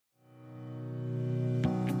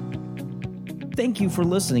Thank you for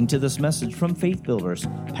listening to this message from Faith Builders.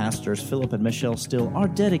 Pastors Philip and Michelle Steele are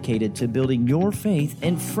dedicated to building your faith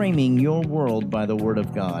and framing your world by the Word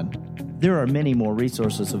of God. There are many more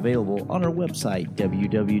resources available on our website,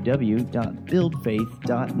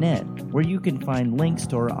 www.buildfaith.net, where you can find links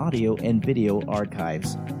to our audio and video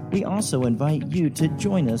archives. We also invite you to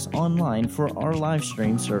join us online for our live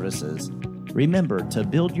stream services. Remember to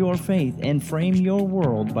build your faith and frame your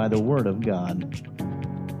world by the Word of God.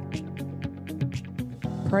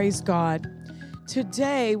 Praise God.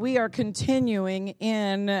 Today we are continuing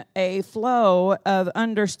in a flow of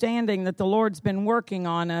understanding that the Lord's been working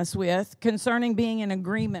on us with concerning being in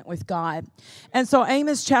agreement with God. And so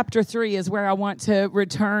Amos chapter 3 is where I want to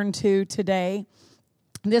return to today.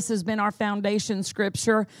 This has been our foundation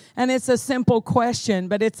scripture, and it's a simple question,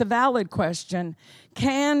 but it's a valid question.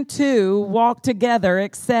 Can two walk together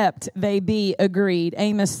except they be agreed?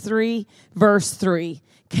 Amos 3, verse 3.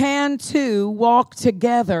 Can two walk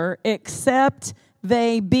together except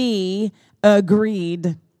they be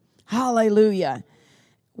agreed? Hallelujah.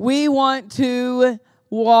 We want to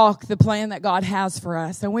walk the plan that God has for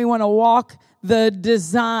us, and we want to walk the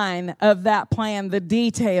design of that plan, the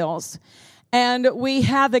details. And we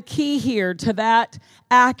have a key here to that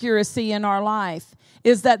accuracy in our life,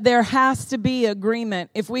 is that there has to be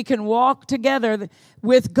agreement. If we can walk together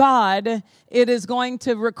with God, it is going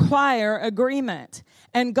to require agreement.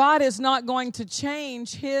 And God is not going to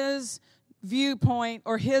change His viewpoint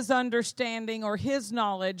or His understanding or His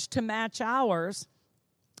knowledge to match ours.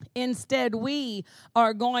 Instead, we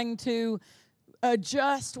are going to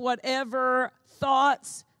adjust whatever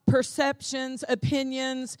thoughts, perceptions,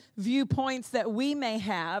 opinions, viewpoints that we may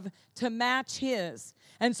have to match His.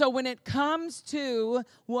 And so when it comes to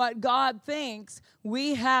what God thinks,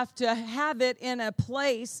 we have to have it in a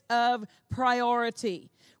place of priority.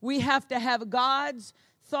 We have to have God's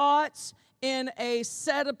thoughts in a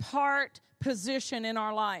set-apart position in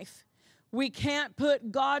our life. We can't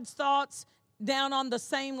put God's thoughts down on the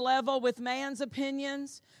same level with man's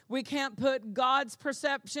opinions. We can't put God's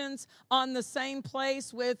perceptions on the same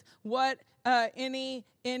place with what any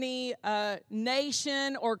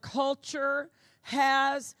nation or culture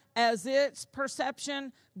has as its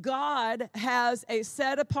perception. God has a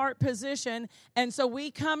set-apart position, and so we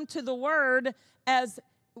come to the Word as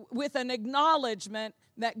with an acknowledgement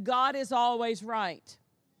that God is always right.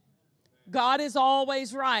 God is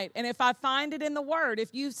always right. And if I find it in the Word,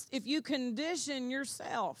 if you condition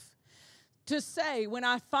yourself to say, when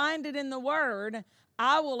I find it in the Word,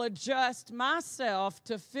 I will adjust myself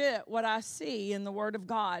to fit what I see in the Word of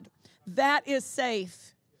God. That is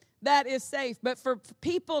safe. That is safe. But for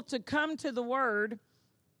people to come to the Word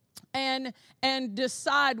and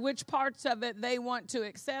decide which parts of it they want to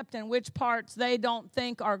accept and which parts they don't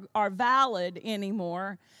think are valid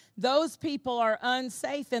anymore, those people are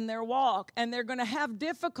unsafe in their walk, and they're going to have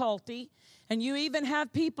difficulty. And you even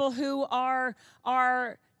have people who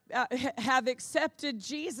have accepted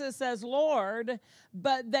Jesus as Lord,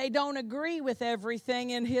 but they don't agree with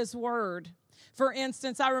everything in His Word. For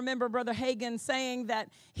instance, I remember Brother Hagin saying that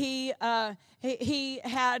he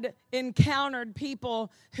had encountered people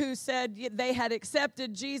who said they had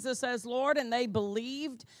accepted Jesus as Lord, and they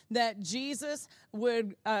believed that Jesus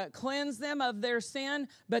would cleanse them of their sin,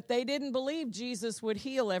 but they didn't believe Jesus would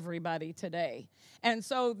heal everybody today. And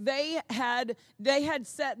so they had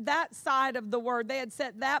set that side of the Word, they had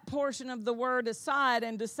set that portion of the Word aside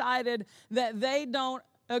and decided that they don't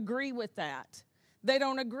agree with that. They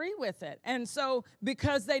don't agree with it. And so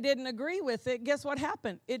because they didn't agree with it, guess what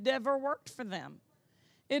happened? It never worked for them.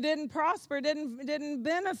 It didn't prosper. It didn't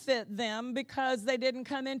benefit them because they didn't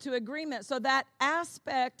come into agreement. So that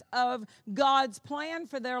aspect of God's plan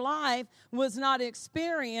for their life was not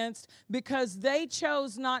experienced because they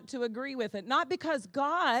chose not to agree with it. Not because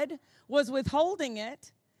God was withholding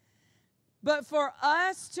it, but for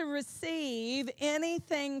us to receive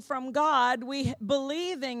anything from God, we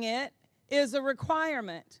believing it is a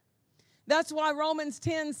requirement. That's why Romans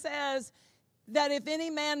 10 says that if any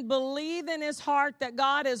man believe in his heart that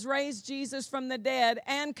God has raised Jesus from the dead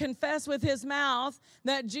and confess with his mouth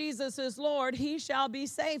that Jesus is Lord, he shall be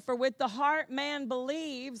saved. For with the heart man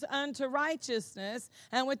believes unto righteousness,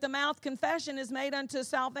 and with the mouth confession is made unto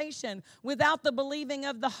salvation. Without the believing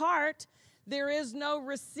of the heart, there is no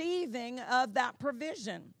receiving of that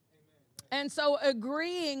provision. And so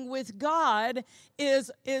agreeing with God is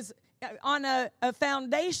on a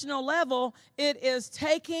foundational level, it is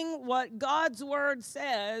taking what God's Word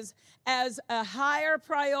says as a higher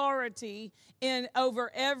priority over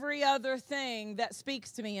every other thing that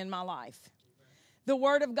speaks to me in my life. The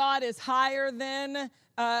Word of God is higher than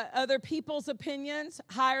other people's opinions,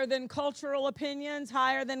 higher than cultural opinions,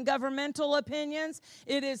 higher than governmental opinions.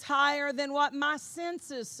 It is higher than what my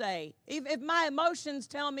senses say. If my emotions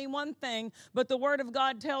tell me one thing, but the Word of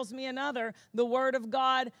God tells me another, the Word of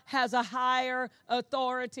God has a higher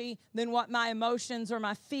authority than what my emotions or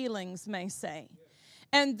my feelings may say.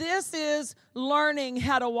 And this is learning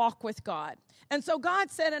how to walk with God. And so God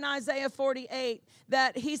said in Isaiah 48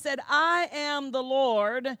 that he said, I am the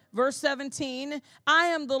Lord, verse 17, I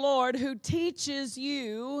am the Lord who teaches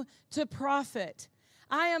you to profit.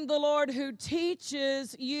 I am the Lord who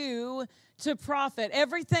teaches you to profit.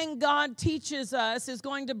 Everything God teaches us is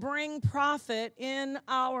going to bring profit in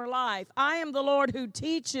our life. I am the Lord who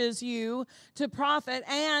teaches you to profit,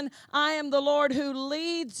 and I am the Lord who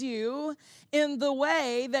leads you in the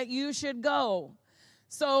way that you should go.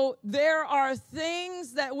 So there are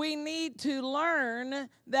things that we need to learn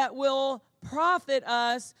that will profit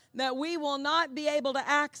us, that we will not be able to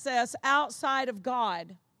access outside of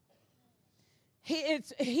God.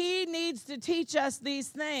 He needs to teach us these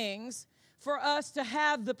things for us to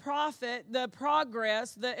have the profit, the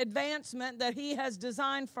progress, the advancement that He has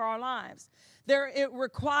designed for our lives. It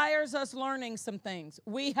requires us learning some things.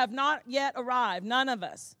 We have not yet arrived, none of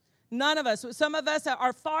us. None of us. Some of us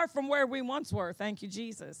are far from where we once were, thank you,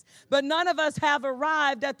 Jesus. But none of us have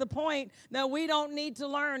arrived at the point that we don't need to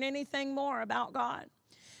learn anything more about God.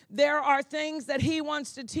 There are things that He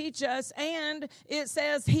wants to teach us, and it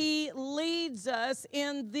says He leads us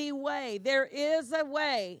in the way. There is a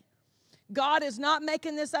way. God is not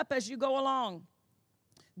making this up as you go along.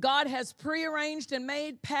 God has prearranged and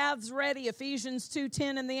made paths ready, Ephesians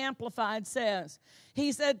 2:10 in the Amplified says.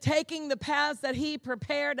 He said, taking the paths that He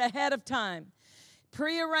prepared ahead of time,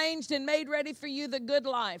 prearranged and made ready for you the good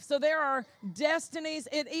life. So there are destinies.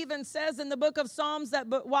 It even says in the book of Psalms that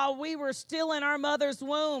while we were still in our mother's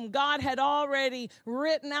womb, God had already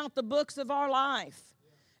written out the books of our life.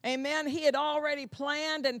 Amen. He had already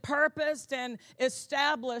planned and purposed and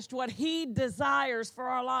established what He desires for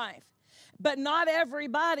our life. But not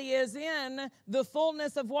everybody is in the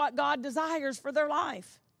fullness of what God desires for their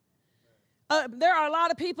life. There are a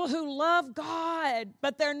lot of people who love God,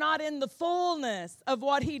 but they're not in the fullness of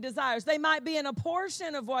what He desires. They might be in a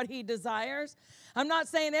portion of what He desires. I'm not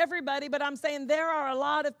saying everybody, but I'm saying there are a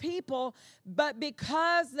lot of people, but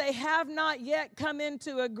because they have not yet come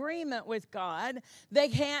into agreement with God, they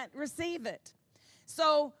can't receive it.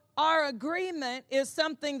 So our agreement is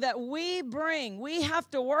something that we bring. We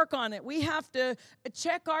have to work on it. We have to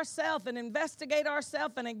check ourselves and investigate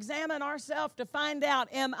ourselves and examine ourselves to find out,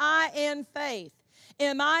 am I in faith?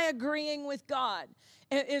 Am I agreeing with God?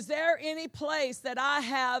 Is there any place that I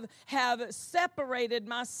have separated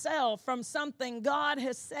myself from something God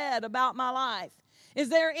has said about my life? Is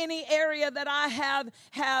there any area that I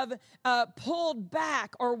have pulled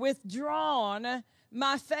back or withdrawn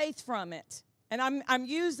my faith from it? And I'm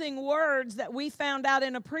using words that we found out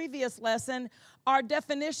in a previous lesson are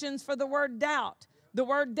definitions for the word doubt. The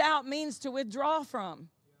word doubt means to withdraw from.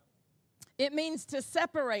 It means to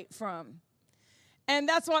separate from. And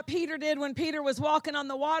that's what Peter did when Peter was walking on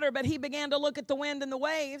the water, but he began to look at the wind and the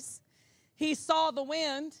waves. He saw the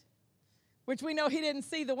wind, which we know he didn't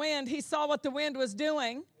see the wind. He saw what the wind was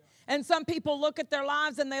doing. And some people look at their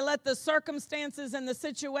lives and they let the circumstances and the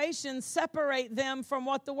situations separate them from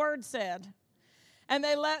what the word said. And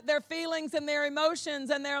they let their feelings and their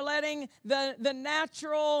emotions, and they're letting the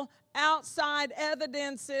natural outside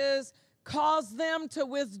evidences cause them to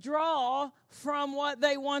withdraw from what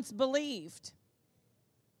they once believed.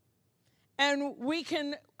 And we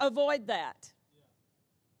can avoid that.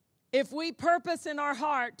 If we purpose in our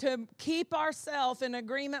heart to keep ourselves in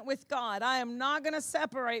agreement with God, I am not going to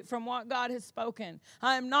separate from what God has spoken.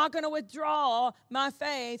 I am not going to withdraw my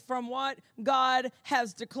faith from what God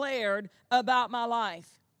has declared about my life.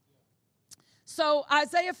 So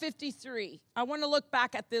Isaiah 53, I want to look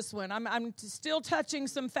back at this one. I'm still touching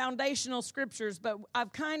some foundational scriptures, but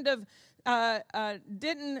I've kind of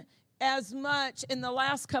didn't as much in the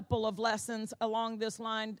last couple of lessons along this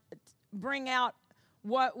line bring out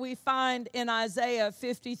what we find in Isaiah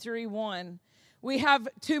 53:1. We have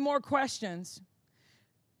two more questions.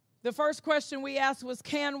 The first question we asked was,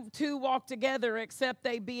 can two walk together except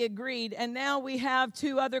they be agreed? And now we have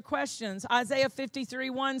two other questions. Isaiah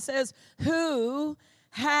 53:1 says, who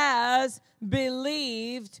has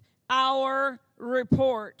believed our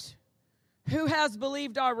report? Who has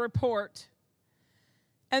believed our report?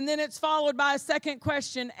 And then it's followed by a second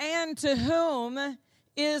question, and to whom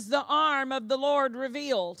is the arm of the Lord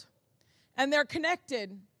revealed? And they're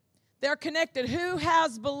connected. They're connected. Who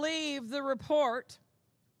has believed the report?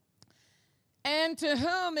 And to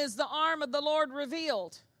whom is the arm of the Lord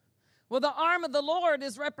revealed? Well, the arm of the Lord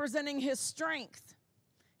is representing his strength,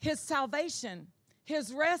 his salvation,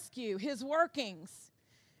 his rescue, his workings.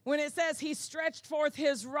 When it says he stretched forth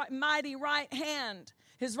his mighty right hand,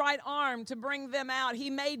 his right arm to bring them out, he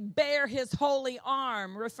made bare his holy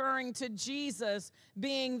arm, referring to Jesus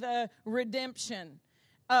being the redemption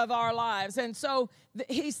of our lives. And so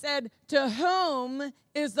he said, to whom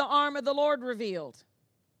is the arm of the Lord revealed?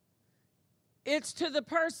 It's to the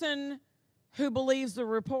person who believes the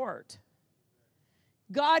report.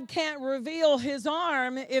 God can't reveal his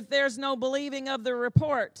arm if there's no believing of the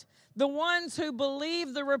report. The ones who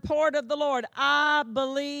believe the report of the Lord, I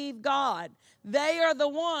believe God, they are the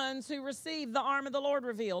ones who receive the arm of the Lord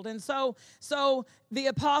revealed. And so the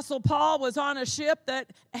Apostle Paul was on a ship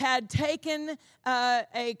that had taken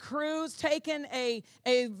a cruise, taken a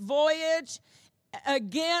voyage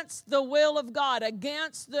against the will of God,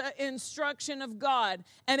 against the instruction of God.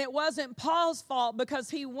 And it wasn't Paul's fault, because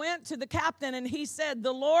he went to the captain and he said,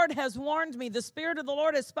 the Lord has warned me, the Spirit of the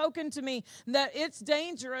Lord has spoken to me that it's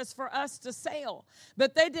dangerous for us to sail.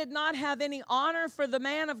 But they did not have any honor for the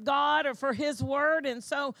man of God or for his word, and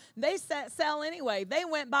so they set sail anyway. They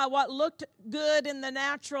went by what looked good in the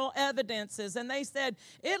natural evidences, and they said,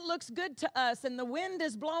 it looks good to us, and the wind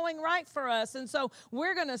is blowing right for us, and so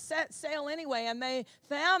we're going to set sail anyway. And they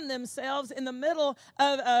found themselves in the middle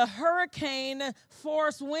of a hurricane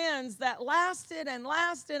force winds that lasted and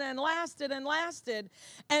lasted and lasted and lasted.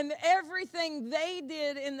 And everything they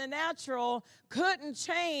did in the natural couldn't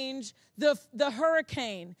change the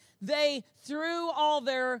hurricane. They threw all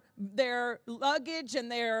their luggage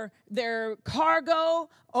and their cargo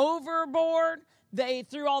overboard. They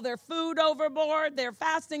threw all their food overboard. They're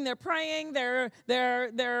fasting, they're praying,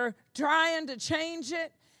 they're trying to change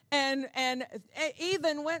it. And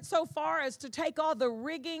even went so far as to take all the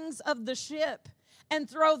riggings of the ship and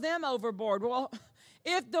throw them overboard. Well,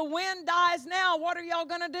 if the wind dies now, what are y'all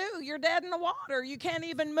going to do? You're dead in the water. You can't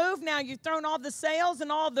even move now. You've thrown all the sails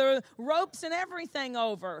and all the ropes and everything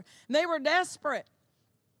over. And they were desperate.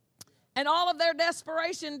 And all of their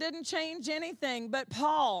desperation didn't change anything. But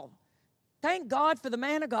Paul, thank God for the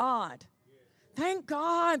man of God. Thank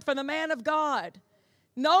God for the man of God.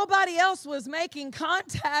 Nobody else was making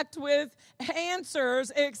contact with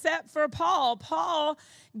answers except for Paul. Paul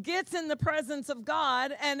gets in the presence of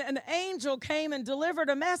God, and an angel came and delivered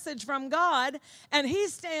a message from God, and he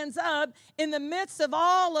stands up in the midst of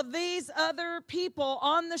all of these other people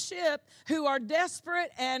on the ship who are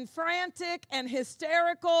desperate and frantic and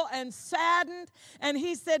hysterical and saddened, and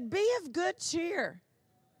he said, be of good cheer.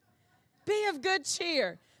 Be of good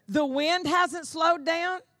cheer. The wind hasn't slowed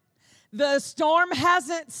down. The storm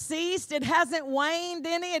hasn't ceased. It hasn't waned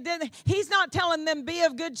any. He's not telling them be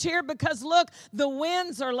of good cheer because, look, the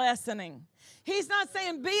winds are lessening. He's not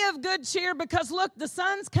saying be of good cheer because, look, the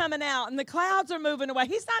sun's coming out and the clouds are moving away.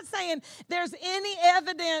 He's not saying there's any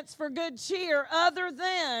evidence for good cheer other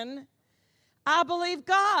than I believe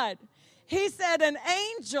God. He said an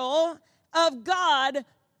angel of God,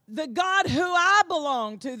 the God who I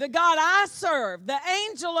belong to, the God I serve, the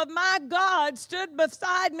angel of my God stood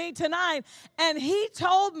beside me tonight, and he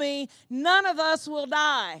told me none of us will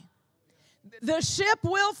die. The ship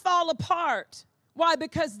will fall apart. Why?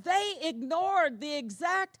 Because they ignored the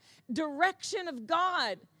exact direction of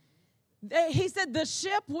God. He said the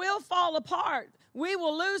ship will fall apart. We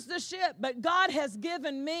will lose the ship, but God has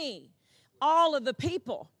given me all of the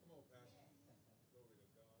people.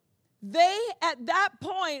 They, at that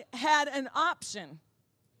point, had an option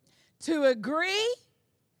to agree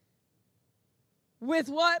with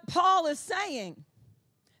what Paul is saying.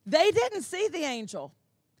 They didn't see the angel.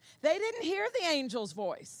 They didn't hear the angel's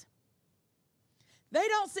voice. They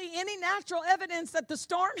don't see any natural evidence that the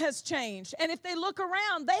storm has changed. And if they look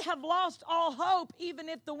around, they have lost all hope, even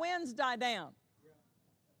if the winds die down.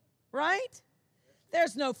 Right?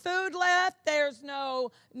 There's no food left. There's no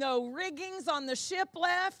riggings on the ship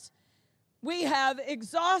left. We have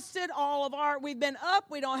exhausted we've been up,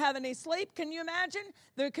 we don't have any sleep. Can you imagine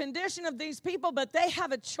the condition of these people? But they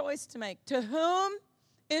have a choice to make. To whom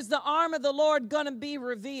is the arm of the Lord going to be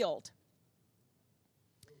revealed?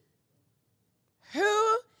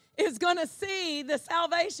 Who is going to see the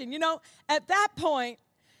salvation? You know, at that point,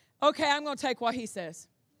 okay, I'm going to take what he says.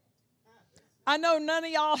 I know none of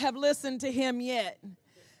y'all have listened to him yet,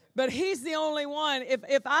 but he's the only one.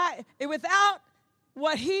 Without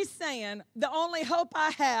what he's saying, the only hope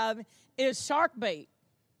I have is shark bait.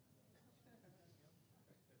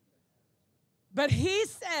 But he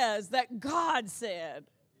says that God said,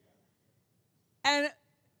 and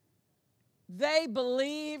they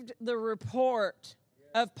believed the report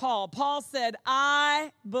of Paul. Paul said,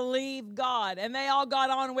 I believe God. And they all got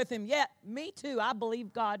on with him. Yeah, me too. I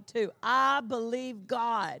believe God too. I believe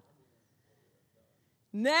God.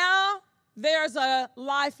 Now there's a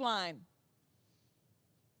lifeline.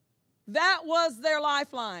 That was their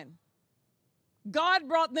lifeline. God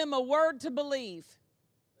brought them a word to believe.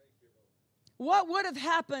 What would have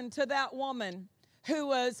happened to that woman who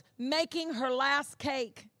was making her last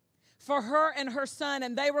cake for her and her son,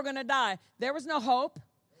 and they were going to die? There was no hope.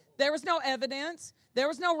 There was no evidence. There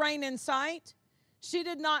was no rain in sight. She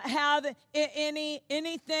did not have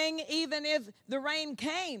anything, even if the rain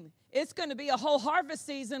came. It's going to be a whole harvest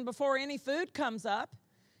season before any food comes up.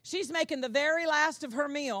 She's making the very last of her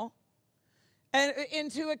meal and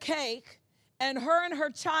into a cake, and her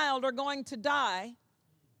child are going to die.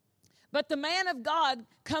 But the man of God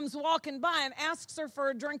comes walking by and asks her for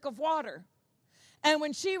a drink of water. And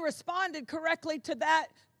when she responded correctly to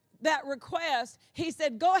that request, he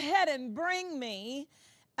said, go ahead and bring me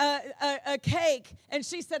a cake. And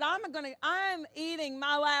she said, I'm eating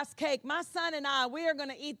my last cake. My son and I, we are going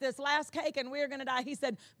to eat this last cake and we are going to die. He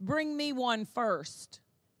said, bring me one first.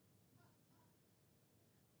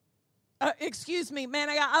 Excuse me, man,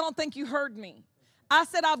 I don't think you heard me. I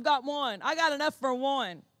said I've got one. I got enough for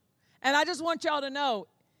one. And I just want y'all to know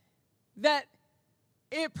that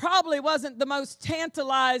it probably wasn't the most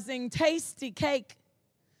tantalizing, tasty cake.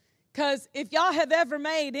 Because if y'all have ever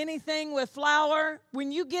made anything with flour,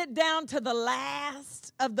 when you get down to the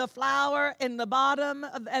last of the flour in the bottom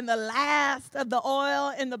and the last of the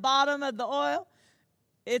oil in the bottom of the oil,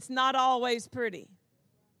 it's not always pretty.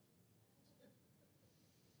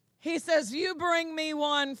 He says, you bring me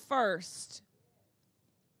one first.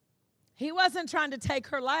 He wasn't trying to take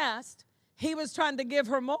her last. He was trying to give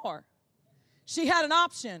her more. She had an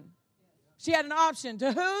option. She had an option.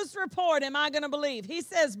 To whose report am I going to believe? He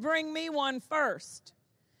says, bring me one first.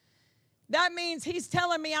 That means he's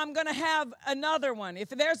telling me I'm going to have another one. If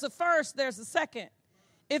there's a first, there's a second.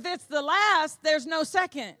 If it's the last, there's no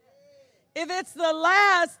second. If it's the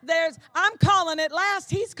last, I'm calling it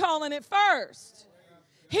last. He's calling it first.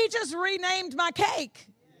 He just renamed my cake.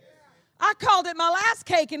 I called it my last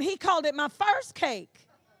cake, and he called it my first cake.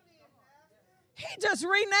 He just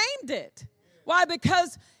renamed it. Why?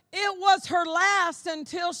 Because it was her last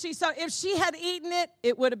until she saw. If she had eaten it,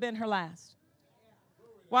 it would have been her last.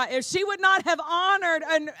 Why? If she would not have honored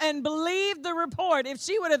and believed the report, if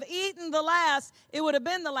she would have eaten the last, it would have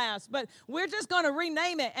been the last. But we're just going to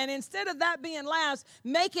rename it. And instead of that being last,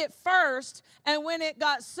 make it first. And when it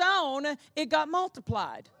got sown, it got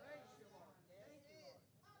multiplied.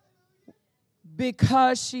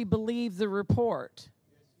 Because she believed the report.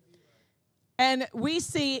 And we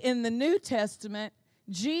see in the New Testament,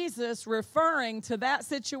 Jesus referring to that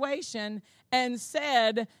situation and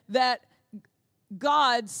said that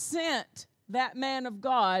God sent that man of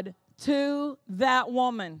God to that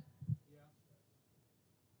woman.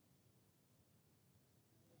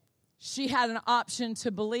 She had an option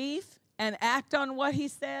to believe and act on what he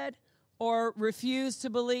said, or refuse to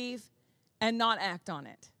believe and not act on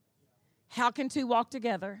it. How can two walk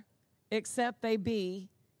together except they be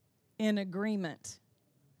in agreement?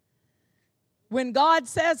 When God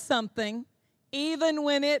says something, even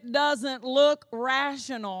when it doesn't look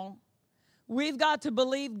rational, we've got to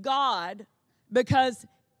believe God because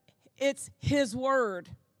it's his word.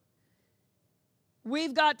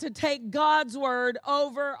 We've got to take God's word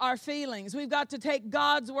over our feelings. We've got to take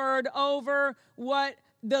God's word over what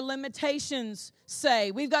the limitations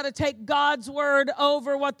say. We've got to take God's word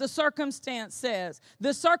over what the circumstance says.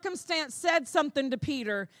 The circumstance said something to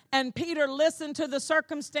Peter, and Peter listened to the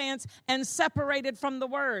circumstance and separated from the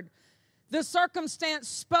word. The circumstance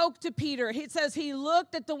spoke to Peter. It says he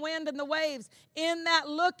looked at the wind and the waves. In that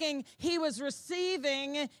looking, he was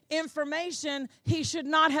receiving information he should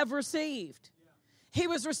not have received. He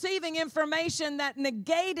was receiving information that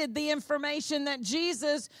negated the information that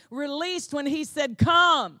Jesus released when he said,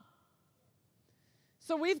 come.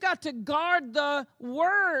 So we've got to guard the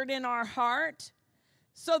word in our heart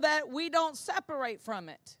so that we don't separate from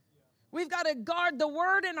it. We've got to guard the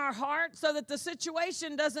word in our heart so that the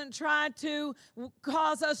situation doesn't try to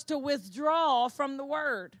cause us to withdraw from the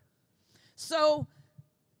word. So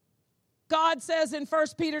God says in 1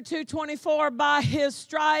 Peter 2:24, by his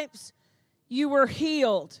stripes you were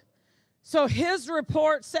healed. So his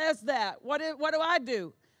report says that. What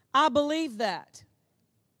do? I believe that.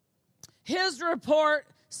 His report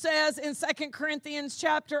says in 2 Corinthians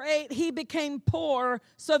chapter 8, he became poor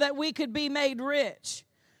so that we could be made rich.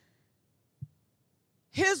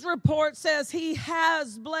 His report says he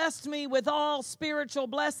has blessed me with all spiritual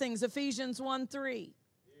blessings, Ephesians 1:3.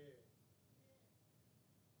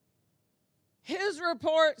 His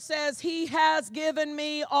report says he has given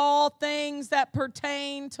me all things that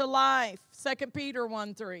pertain to life. 2 Peter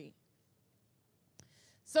 1:3.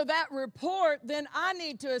 So that report, then I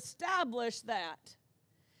need to establish that.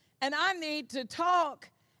 And I need to talk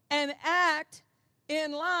and act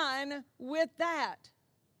in line with that.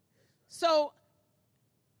 So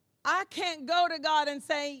I can't go to God and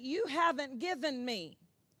say, you haven't given me.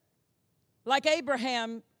 Like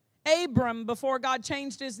Abram, before God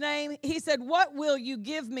changed his name, he said, what will you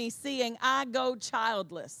give me seeing I go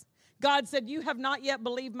childless? God said, you have not yet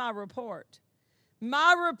believed my report.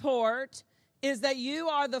 My report is that you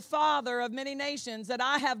are the father of many nations, that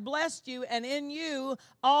I have blessed you, and in you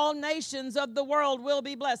all nations of the world will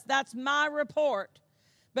be blessed. That's my report.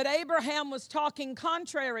 But Abraham was talking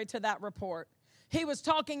contrary to that report. He was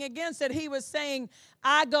talking against it. He was saying,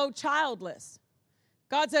 I go childless.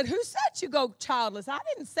 God said, who said you go childless? I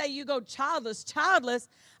didn't say you go childless.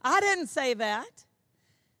 I didn't say that.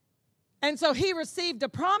 And so he received a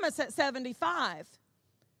promise at 75.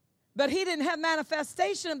 But he didn't have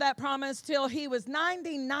manifestation of that promise till he was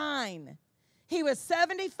 99. He was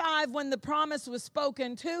 75 when the promise was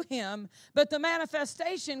spoken to him, but the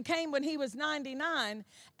manifestation came when he was 99.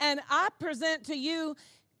 And I present to you,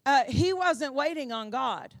 he wasn't waiting on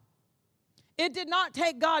God. It did not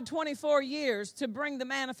take God 24 years to bring the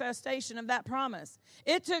manifestation of that promise.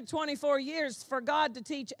 It took 24 years for God to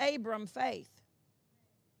teach Abram faith.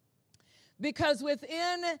 Because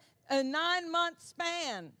within a 9-month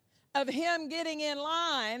span of him getting in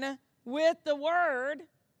line with the word,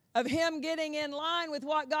 of him getting in line with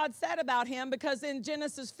what God said about him, because in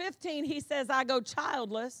Genesis 15, he says, I go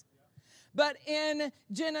childless. But in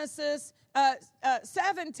Genesis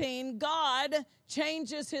 17, God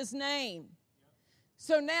changes his name.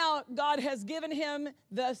 So now God has given him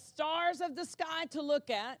the stars of the sky to look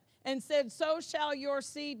at and said, so shall your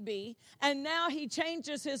seed be. And now he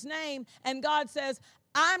changes his name, and God says,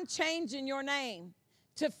 I'm changing your name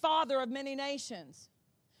to Father of many nations.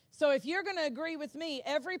 So if you're going to agree with me,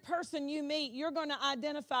 every person you meet, you're going to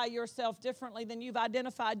identify yourself differently than you've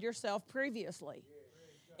identified yourself previously.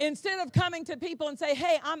 Instead of coming to people and say,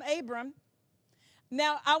 hey, I'm Abram.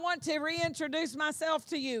 Now, I want to reintroduce myself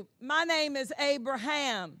to you. My name is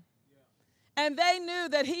Abraham. And they knew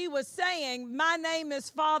that he was saying, my name is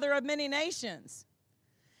Father of many nations.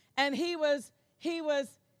 And he was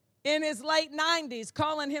in his late 90s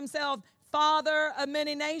calling himself Father of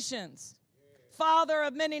many nations. Father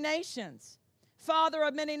of many nations. Father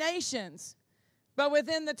of many nations. But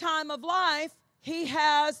within the time of life, he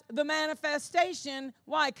has the manifestation.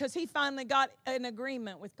 Why? Because he finally got an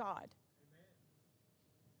agreement with God.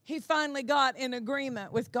 He finally got in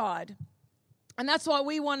agreement with God. And that's what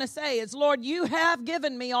we want to say is, Lord, you have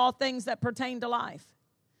given me all things that pertain to life.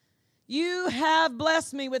 You have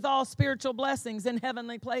blessed me with all spiritual blessings in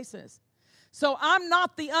heavenly places. So I'm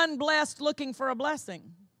not the unblessed looking for a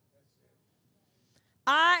blessing.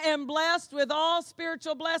 I am blessed with all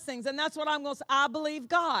spiritual blessings, and that's what I'm going to say. I believe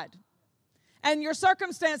God. And your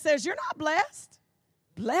circumstance says you're not blessed.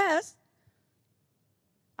 Blessed.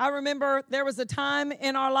 I remember there was a time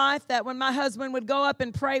in our life that when my husband would go up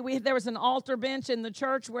and pray, there was an altar bench in the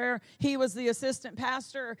church where he was the assistant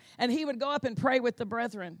pastor, and he would go up and pray with the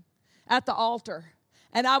brethren at the altar.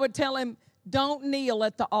 And I would tell him, don't kneel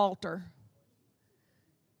at the altar.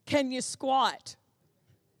 Can you squat?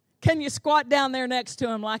 Can you squat down there next to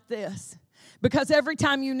him like this? Because every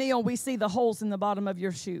time you kneel, we see the holes in the bottom of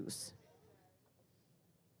your shoes.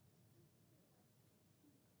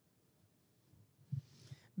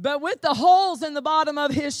 But with the holes in the bottom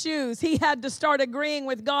of his shoes, he had to start agreeing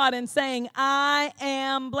with God and saying, I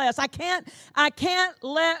am blessed. I can't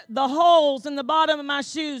let the holes in the bottom of my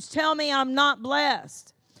shoes tell me I'm not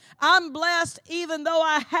blessed. I'm blessed even though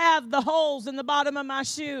I have the holes in the bottom of my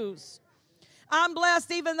shoes. I'm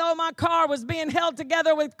blessed even though my car was being held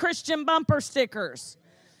together with Christian bumper stickers.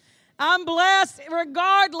 I'm blessed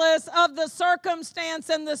regardless of the circumstance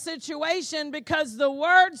and the situation, because the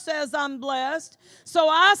word says I'm blessed. So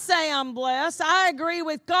I say I'm blessed. I agree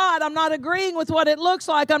with God. I'm not agreeing with what it looks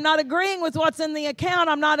like. I'm not agreeing with what's in the account.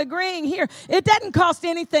 I'm not agreeing here. It doesn't cost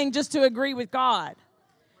anything just to agree with God.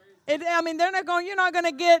 You're not going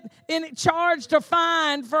to get charged or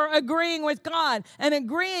fined for agreeing with God. And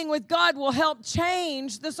agreeing with God will help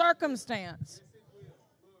change the circumstance.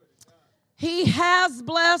 He has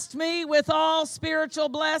blessed me with all spiritual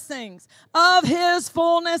blessings. Of his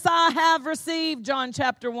fullness I have received, John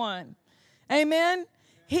chapter 1. Amen?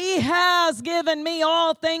 He has given me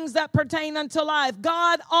all things that pertain unto life.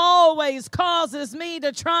 God always causes me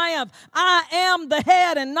to triumph. I am the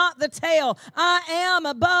head and not the tail. I am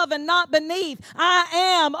above and not beneath. I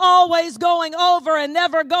am always going over and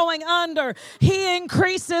never going under. He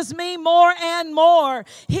increases me more and more.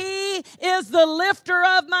 He is the lifter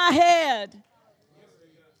of my head.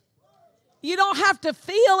 You don't have to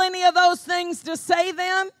feel any of those things to say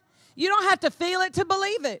them. You don't have to feel it to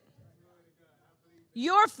believe it.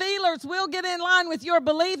 Your feelers will get in line with your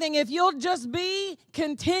believing if you'll just be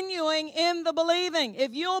continuing in the believing.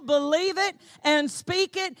 If you'll believe it and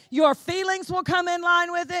speak it, your feelings will come in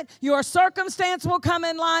line with it. Your circumstance will come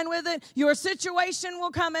in line with it. Your situation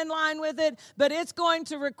will come in line with it. But it's going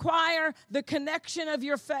to require the connection of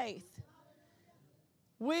your faith.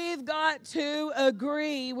 We've got to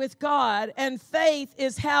agree with God, and faith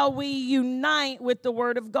is how we unite with the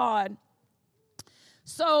Word of God.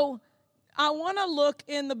 So I want to look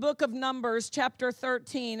in the book of Numbers, chapter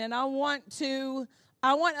 13, and I want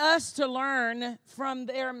us to learn from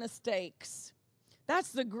their mistakes.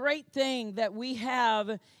 That's the great thing that we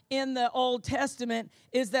have in the Old Testament,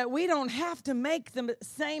 is that we don't have to make the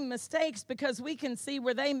same mistakes because we can see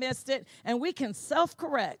where they missed it and we can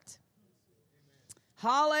self-correct.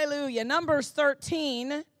 Hallelujah. Numbers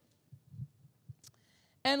 13.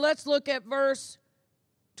 And let's look at verse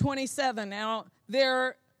 27. Now,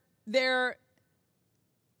 they're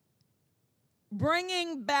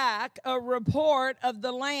bringing back a report of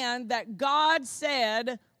the land that God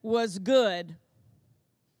said was good.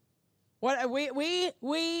 What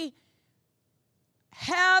we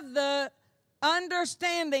have the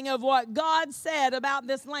understanding of what God said about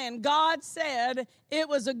this land. God said it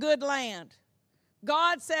was a good land.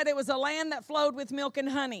 God said it was a land that flowed with milk and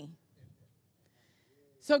honey.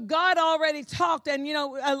 So God already talked, and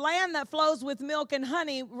a land that flows with milk and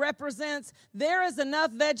honey represents there is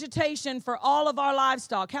enough vegetation for all of our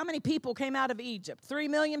livestock. How many people came out of Egypt? 3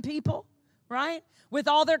 million people, right? With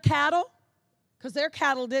all their cattle, because their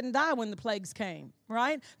cattle didn't die when the plagues came,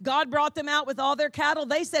 right? God brought them out with all their cattle.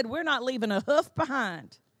 They said, we're not leaving a hoof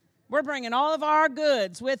behind. We're bringing all of our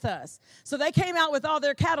goods with us. So they came out with all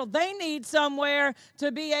their cattle. They need somewhere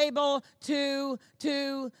to be able to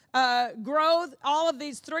grow. All of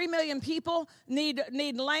these 3 million people need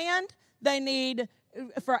land. They need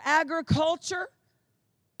for agriculture.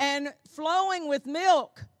 And flowing with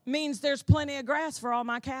milk means there's plenty of grass for all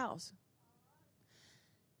my cows.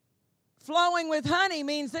 Flowing with honey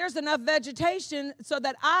means there's enough vegetation so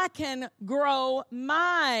that I can grow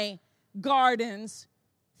my gardens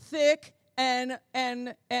thick and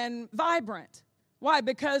vibrant. Why?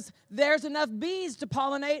 Because there's enough bees to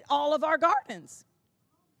pollinate all of our gardens.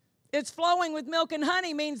 It's flowing with milk and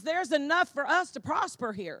honey means there's enough for us to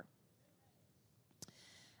prosper here.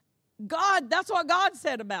 God, that's what God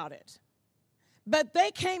said about it. But they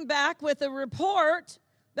came back with a report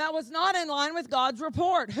that was not in line with God's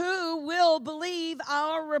report. Who will believe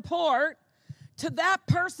our report? To that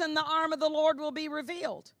person, the arm of the Lord will be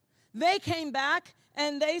revealed. They came back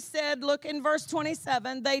and they said, look in verse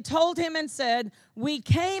 27, they told him and said, we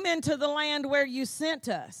came into the land where you sent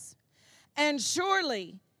us, and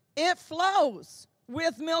surely it flows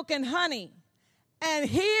with milk and honey. And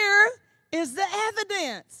here is the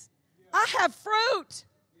evidence. I have fruit.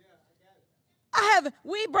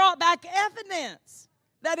 We brought back evidence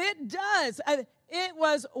that it does. It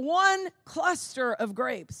was one cluster of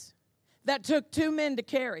grapes that took 2 men to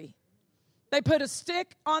carry. They put a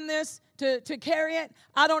stick on this to carry it.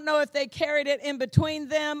 I don't know if they carried it in between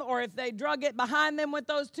them or if they drug it behind them with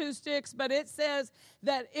those 2 sticks, but it says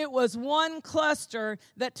that it was one cluster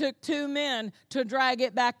that took 2 men to drag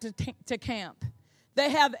it back to camp.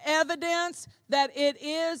 They have evidence that it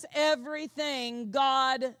is everything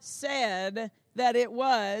God said that it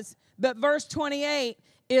was. But verse 28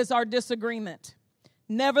 is our disagreement.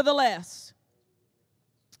 Nevertheless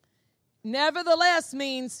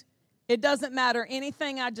means it doesn't matter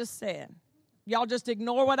anything I just said. Y'all just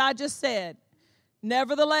ignore what I just said.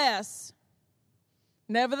 Nevertheless,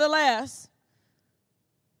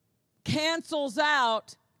 cancels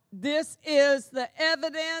out, this is the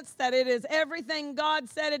evidence that it is everything God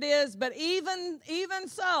said it is. But even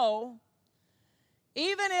so,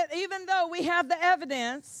 even though we have the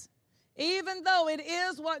evidence, even though it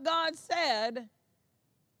is what God said,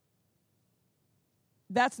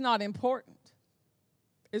 that's not important.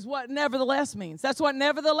 Is what nevertheless means. That's what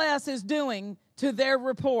nevertheless is doing to their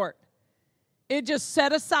report. It just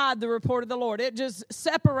set aside the report of the Lord. It just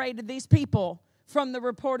separated these people from the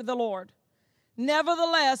report of the Lord.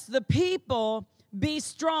 Nevertheless, the people be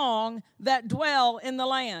strong that dwell in the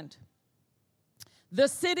land. The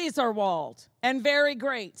cities are walled and very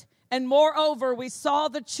great. And moreover, we saw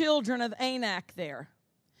the children of Anak there.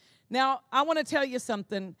 Now, I want to tell you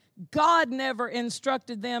something. God never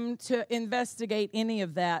instructed them to investigate any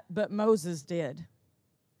of that, but Moses did.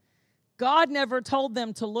 God never told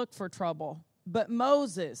them to look for trouble, but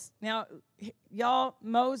Moses. Now, y'all,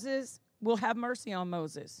 Moses, will have mercy on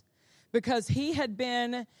Moses because he had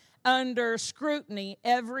been under scrutiny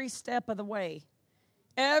every step of the way.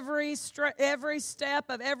 Every step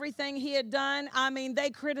of everything he had done. I mean, they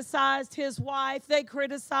criticized his wife. They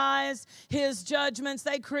criticized his judgments.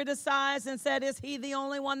 They criticized and said, is he the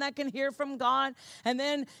only one that can hear from God? And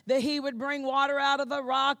then he would bring water out of a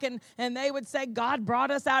rock, and they would say, God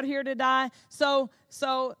brought us out here to die. So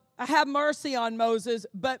I have mercy on Moses.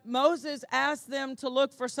 But Moses asked them to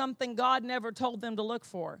look for something God never told them to look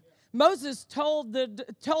for. Moses told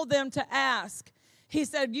them to ask. He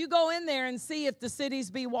said, you go in there and see if the cities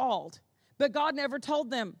be walled. But God never told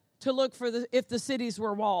them to look for if the cities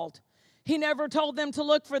were walled. He never told them to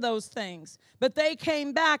look for those things. But they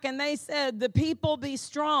came back and they said, the people be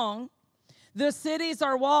strong, the cities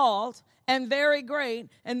are walled and very great.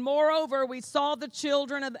 And moreover, we saw the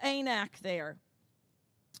children of Anak there.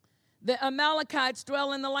 The Amalekites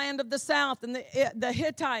dwell in the land of the south, and the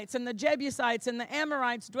Hittites and the Jebusites and the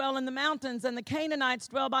Amorites dwell in the mountains, and the Canaanites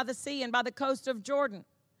dwell by the sea and by the coast of Jordan.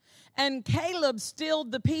 And Caleb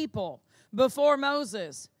stilled the people before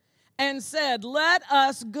Moses and said, let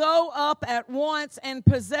us go up at once and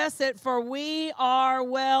possess it, for we are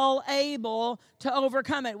well able to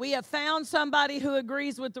overcome it. We have found somebody who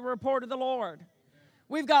agrees with the report of the Lord.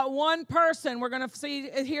 We've got one person. We're going to see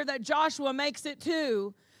here that Joshua makes it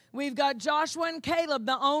too. We've got Joshua and Caleb,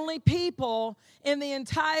 the only people in the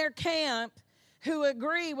entire camp who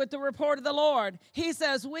agree with the report of the Lord. He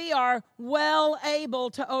says, we are well able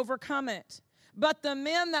to overcome it. But the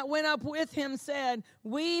men that went up with him said,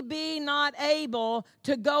 we be not able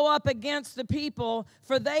to go up against the people,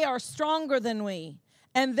 for they are stronger than we.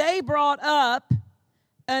 And they brought up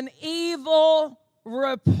an evil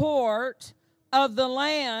report of the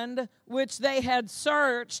land which they had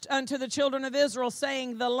searched unto the children of Israel,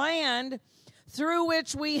 saying, the land through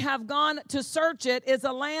which we have gone to search it is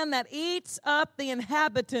a land that eats up the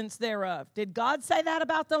inhabitants thereof. Did God say that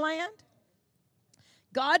about the land?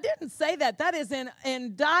 God didn't say that. That is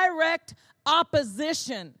in direct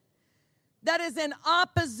opposition. That is in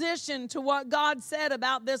opposition to what God said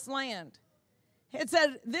about this land. It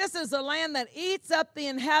said, this is a land that eats up the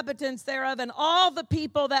inhabitants thereof, and all the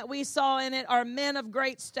people that we saw in it are men of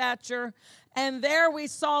great stature. And there we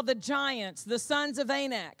saw the giants, the sons of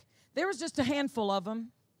Anak. There was just a handful of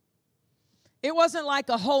them. It wasn't like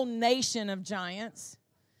a whole nation of giants.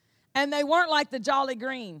 And they weren't like the Jolly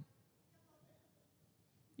Green.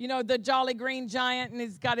 You know, the Jolly Green giant, and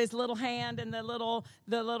he's got his little hand, and the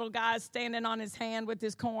little guy standing on his hand with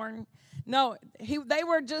his corn. No, they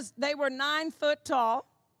were 9 foot tall,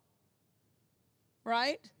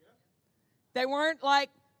 right? They weren't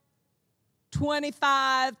like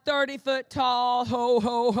 25, 30 foot tall, ho,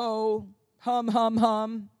 ho, ho, hum, hum,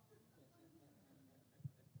 hum.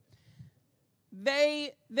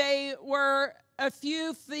 They were a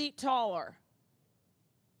few feet taller.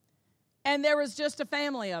 And there was just a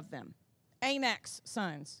family of them, Anak's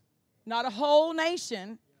sons. Not a whole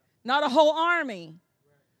nation, not a whole army,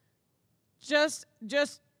 just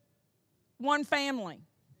one family.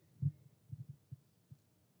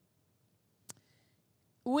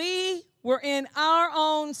 We were in our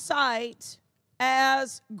own sight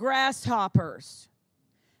as grasshoppers.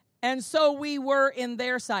 And so we were in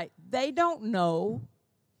their sight. They don't know.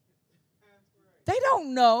 They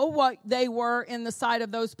don't know what they were in the sight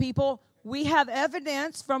of those people. We have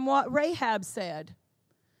evidence from what Rahab said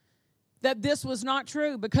that this was not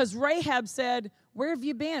true, because Rahab said, where have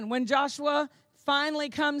you been? When Joshua finally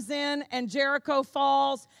comes in and Jericho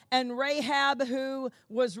falls, and Rahab, who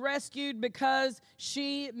was rescued because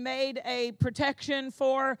she made a protection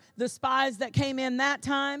for the spies that came in that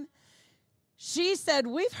time, she said,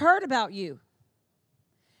 we've heard about you,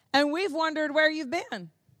 and we've wondered where you've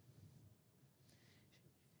been.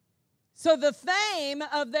 So the fame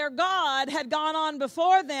of their God had gone on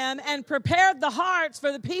before them and prepared the hearts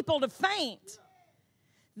for the people to faint.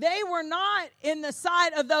 They were not in the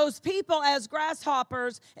sight of those people as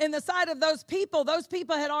grasshoppers. In the sight of those people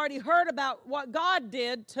had already heard about what God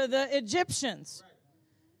did to the Egyptians.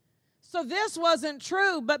 So this wasn't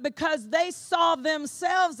true, but because they saw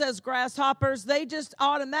themselves as grasshoppers, they just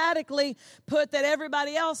automatically put that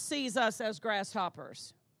everybody else sees us as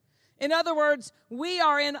grasshoppers. In other words, we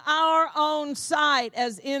are in our own sight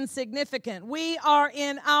as insignificant. We are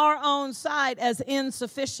in our own sight as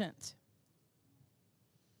insufficient.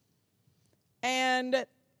 And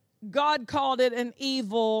God called it an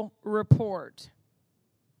evil report.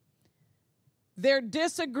 Their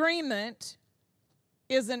disagreement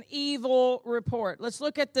is an evil report. Let's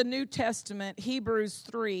look at the New Testament, Hebrews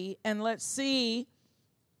 3, and let's see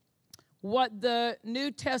what the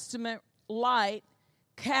New Testament light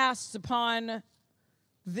casts upon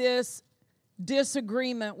this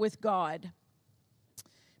disagreement with God.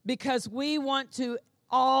 Because we want to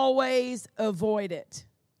always avoid it.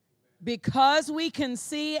 Because we can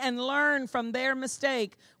see and learn from their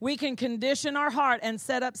mistake, we can condition our heart and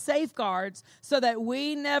set up safeguards so that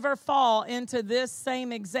we never fall into this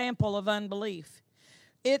same example of unbelief.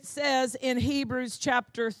 It says in Hebrews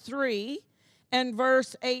chapter 3 and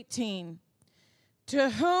verse 18, "To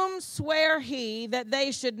whom sware he that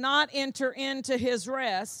they should not enter into his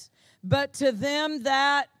rest, but to them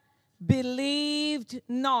that believed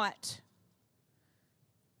not."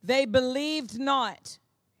 They believed not.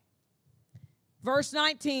 Verse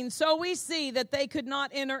 19, "So we see that they could not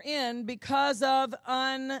enter in because of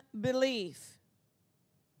unbelief."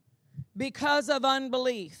 Because of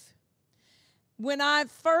unbelief. When I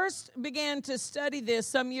first began to study this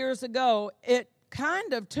some years ago, it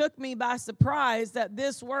kind of took me by surprise that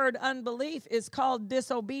this word unbelief is called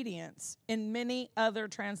disobedience in many other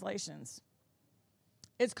translations.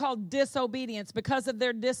 It's called disobedience because of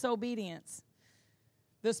their disobedience.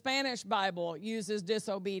 The Spanish Bible uses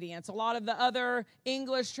disobedience. A lot of the other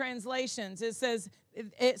English translations, it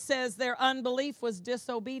says their unbelief was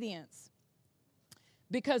disobedience.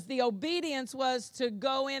 Because the obedience was to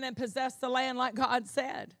go in and possess the land like God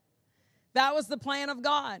said. That was the plan of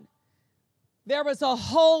God. There was a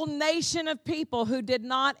whole nation of people who did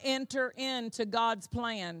not enter into God's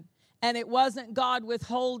plan. And it wasn't God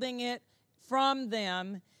withholding it from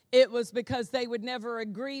them. It was because they would never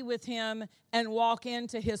agree with him and walk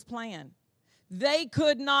into his plan. They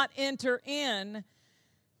could not enter in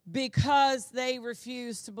because they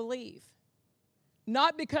refused to believe.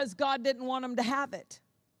 Not because God didn't want them to have it.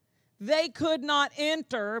 They could not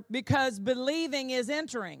enter because believing is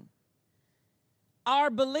entering. Our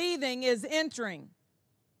believing is entering.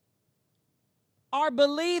 Our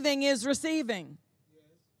believing is receiving.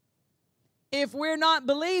 If we're not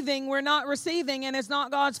believing, we're not receiving, and it's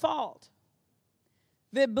not God's fault.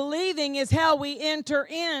 The believing is how we enter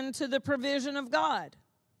into the provision of God.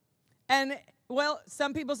 And, well,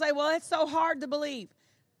 some people say, well, it's so hard to believe.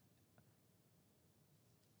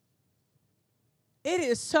 It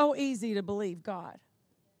is so easy to believe God.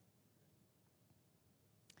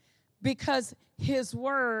 Because his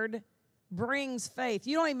word brings faith.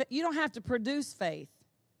 You don't have to produce faith.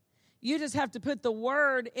 You just have to put the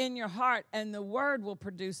word in your heart, and the word will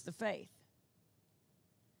produce the faith.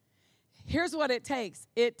 Here's what it takes.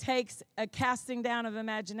 It takes a casting down of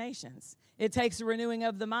imaginations. It takes a renewing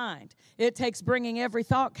of the mind. It takes bringing every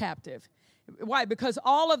thought captive. Why? Because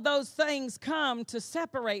all of those things come to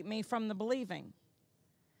separate me from the believing.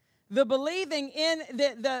 The believing in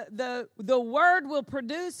the word will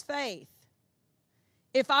produce faith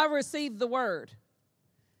if I receive the word.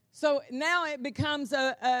 So now it becomes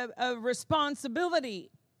a responsibility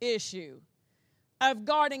issue of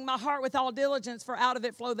guarding my heart with all diligence, for out of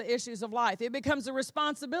it flow the issues of life. It becomes a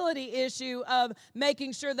responsibility issue of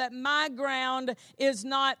making sure that my ground is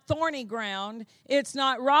not thorny ground. It's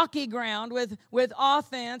not rocky ground with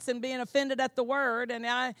offense and being offended at the word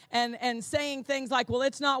and saying things like, well,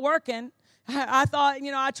 it's not working. I thought,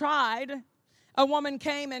 I tried. A woman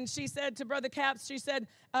came and she said to Brother Capps, she said,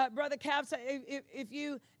 Brother Capps,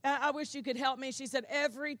 I wish you could help me. She said,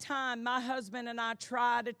 every time my husband and I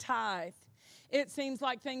try to tithe, it seems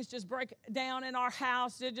like things just break down in our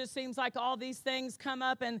house. It just seems like all these things come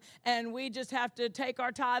up and we just have to take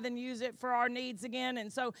our tithe and use it for our needs again.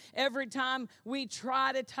 And so every time we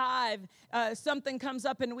try to tithe, something comes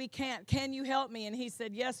up and we can't. Can you help me? And he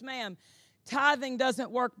said, yes, ma'am. Tithing doesn't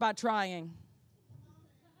work by trying.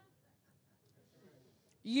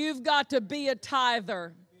 You've got to be a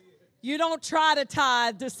tither. You don't try to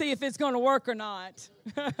tithe to see if it's going to work or not.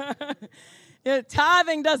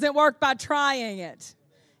 Tithing doesn't work by trying it.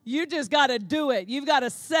 You just got to do it. You've got to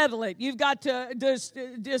settle it. You've got to just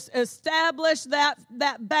establish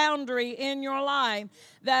that boundary in your life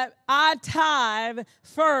that I tithe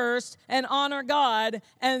first and honor God,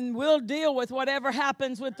 and we'll deal with whatever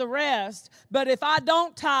happens with the rest. But if I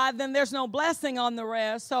don't tithe, then there's no blessing on the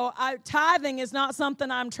rest. So tithing is not something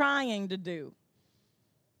I'm trying to do.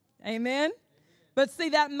 Amen? But see,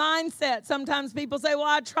 that mindset, sometimes people say, well,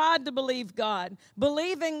 I tried to believe God.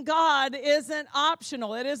 Believing God isn't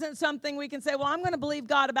optional. It isn't something we can say, well, I'm going to believe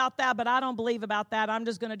God about that, but I don't believe about that. I'm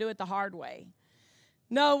just going to do it the hard way.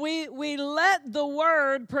 No, we let the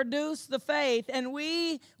word produce the faith, and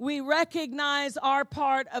we recognize our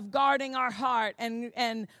part of guarding our heart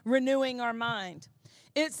and renewing our mind.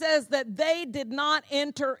 It says that they did not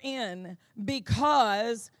enter in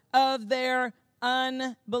because of their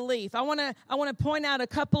unbelief. I want to point out a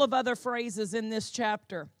couple of other phrases in this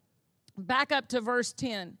chapter. Back up to verse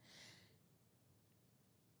 10.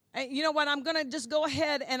 You know what? I'm going to just go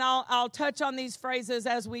ahead and I'll touch on these phrases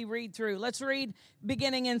as we read through. Let's read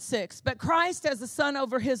beginning in 6. But Christ as a son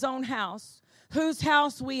over his own house, whose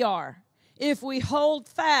house we are, if we hold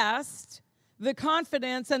fast the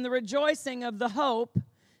confidence and the rejoicing of the hope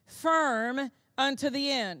firm unto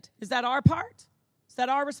the end. Is that our part? Is that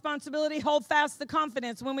our responsibility? Hold fast the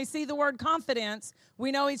confidence. When we see the word confidence,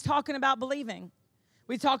 we know he's talking about believing.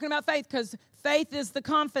 We're talking about faith because faith is the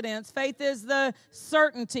confidence. Faith is the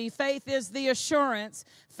certainty. Faith is the assurance.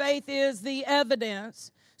 Faith is the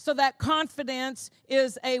evidence. So that confidence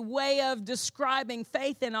is a way of describing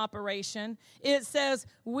faith in operation. It says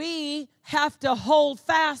we have to hold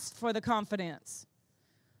fast for the confidence.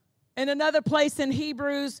 In another place in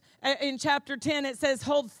Hebrews, in chapter 10, it says,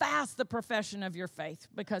 hold fast the profession of your faith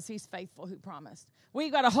because he's faithful who promised. We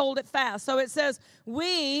got to hold it fast. So it says,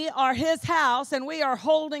 we are his house and we are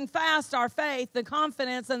holding fast our faith, the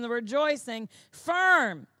confidence and the rejoicing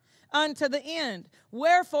firm unto the end.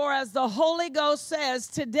 Wherefore, as the Holy Ghost says,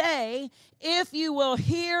 today, if you will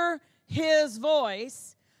hear his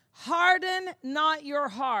voice, harden not your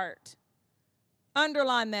heart.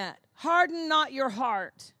 Underline that. Harden not your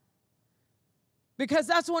heart. Because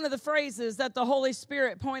that's one of the phrases that the Holy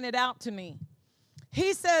Spirit pointed out to me.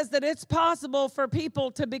 He says that it's possible for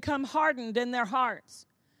people to become hardened in their hearts.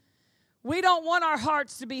 We don't want our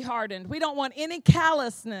hearts to be hardened. We don't want any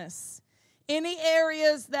callousness, any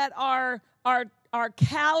areas that are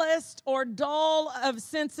calloused or dull of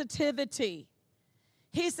sensitivity.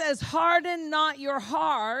 He says, harden not your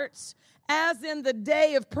hearts as in the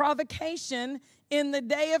day of provocation, in the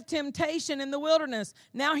day of temptation in the wilderness.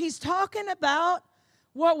 Now he's talking about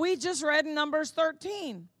what we just read in Numbers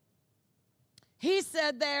 13. He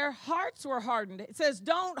said their hearts were hardened. It says,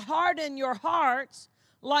 don't harden your hearts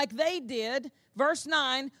like they did. Verse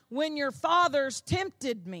 9, when your fathers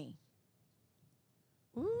tempted me.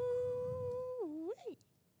 Ooh-wee.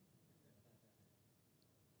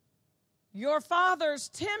 Your fathers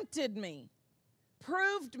tempted me,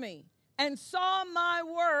 proved me, and saw my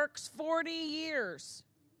works 40 years,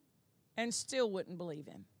 and still wouldn't believe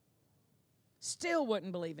him. Still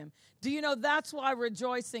wouldn't believe him. Do you know that's why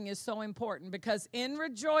rejoicing is so important? Because in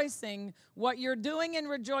rejoicing, what you're doing in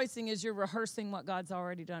rejoicing is you're rehearsing what God's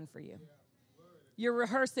already done for you. You're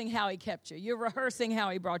rehearsing how he kept you. You're rehearsing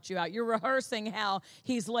how he brought you out. You're rehearsing how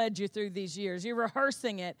he's led you through these years. You're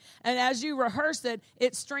rehearsing it. And as you rehearse it,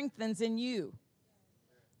 it strengthens in you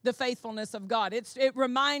the faithfulness of God. It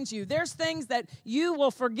reminds you. There's things that you will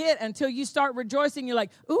forget until you start rejoicing. You're like,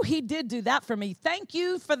 ooh, he did do that for me. Thank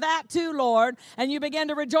you for that too, Lord. And you begin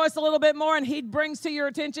to rejoice a little bit more, and he brings to your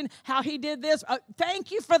attention how he did this. Thank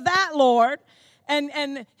you for that, Lord.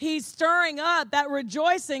 And he's stirring up. That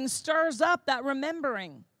rejoicing stirs up that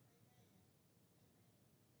remembering.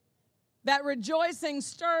 That rejoicing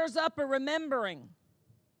stirs up a remembering.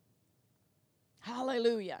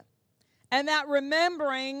 Hallelujah. And that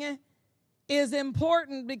remembering is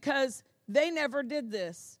important because they never did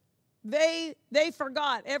this. They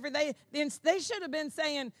forgot. They should have been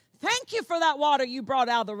saying, thank you for that water you brought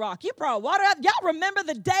out of the rock. You brought water out. Y'all remember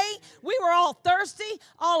the day we were all thirsty?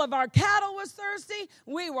 All of our cattle was thirsty.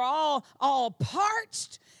 We were all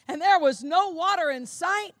parched, and there was no water in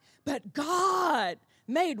sight. But God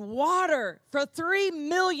made water for 3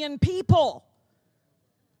 million people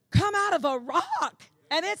come out of a rock.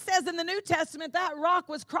 And it says in the New Testament that rock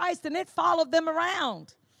was Christ, and it followed them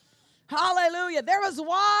around. Hallelujah. There was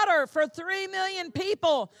water for 3 million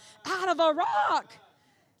people out of a rock.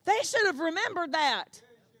 They should have remembered that.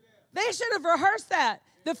 They should have rehearsed that.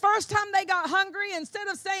 The first time they got hungry, instead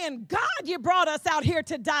of saying, God, you brought us out here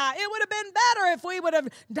to die, it would have been better if we would have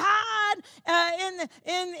died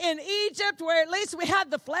in Egypt, where at least we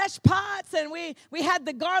had the flesh pots and we had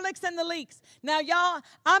the garlics and the leeks. Now, y'all,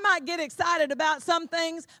 I might get excited about some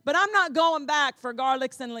things, but I'm not going back for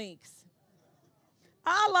garlics and leeks.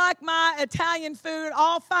 I like my Italian food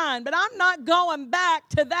all fine, but I'm not going back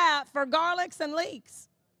to that for garlics and leeks.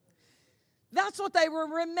 That's what they were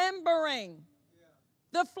remembering.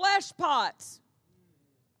 The flesh pots.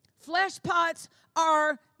 Flesh pots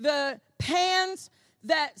are the pans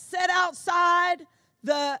that set outside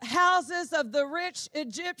the houses of the rich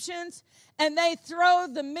Egyptians, and they throw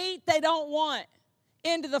the meat they don't want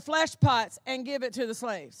into the flesh pots and give it to the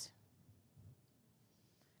slaves.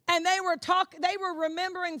 And they were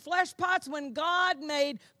remembering flesh pots when God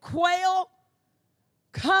made quail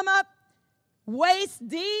come up waist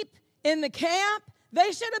deep in the camp.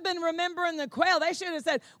 They should have been remembering the quail. They should have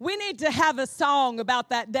said, we need to have a song about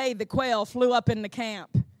that day the quail flew up in the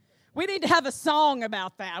camp. We need to have a song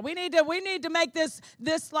about that. We need to make this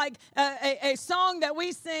like a song that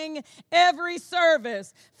we sing every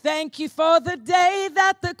service. Thank you for the day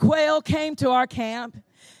that the quail came to our camp.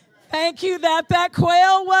 Thank you that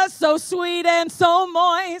quail was so sweet and so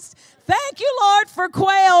moist. Thank you, Lord, for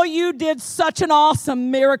quail. You did such an awesome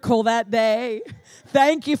miracle that day.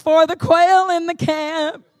 Thank you for the quail in the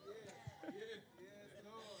camp.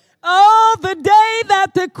 Oh, the day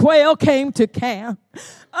that the quail came to camp.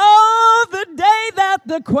 Oh, the day that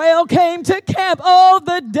the quail came to camp. Oh,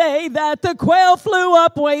 the day that the quail flew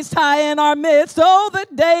up waist high in our midst. Oh, the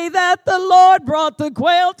day that the Lord brought the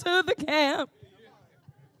quail to the camp.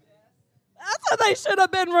 That's what they should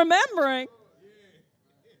have been remembering.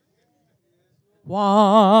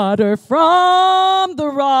 Water from the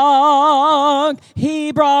rock.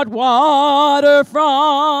 He brought water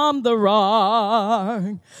from the rock.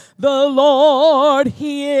 The Lord,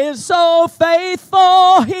 He is so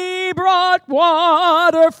faithful. He brought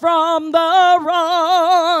water from the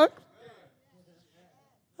rock.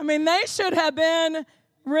 I mean, they should have been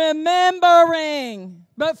remembering.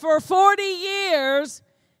 But for 40 years,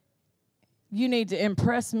 you need to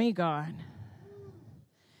impress me, God.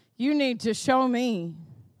 You need to show me.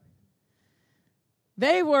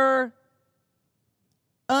 They were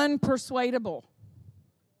unpersuadable.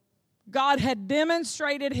 God had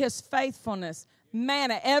demonstrated His faithfulness.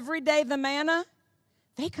 Manna, every day the manna,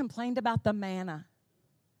 they complained about the manna.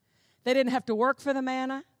 They didn't have to work for the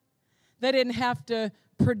manna. They didn't have to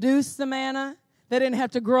produce the manna. They didn't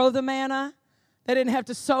have to grow the manna. They didn't have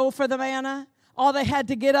to sow for the manna. All they had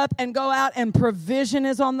to get up and go out, and provision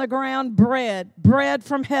is on the ground. Bread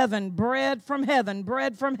from heaven, bread from heaven,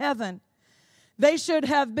 bread from heaven. They should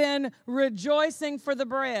have been rejoicing for the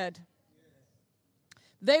bread.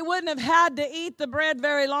 They wouldn't have had to eat the bread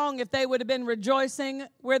very long if they would have been rejoicing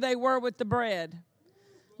where they were with the bread.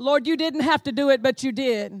 Lord, you didn't have to do it, but you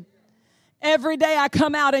did. Every day I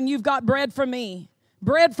come out and you've got bread for me.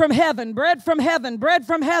 Bread from heaven, bread from heaven, bread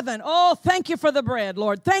from heaven. Oh, thank you for the bread,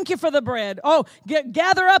 Lord. Thank you for the bread. Oh,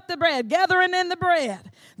 gather up the bread, gathering in the bread.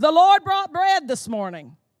 The Lord brought bread this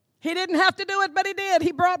morning. He didn't have to do it, but He did.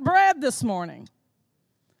 He brought bread this morning.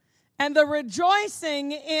 And the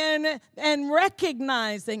rejoicing in and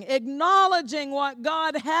recognizing, acknowledging what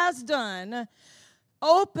God has done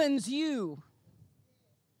opens you.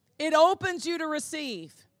 It opens you to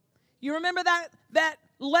receive. You remember that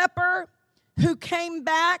leper who came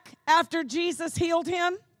back after Jesus healed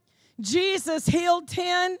him? Jesus healed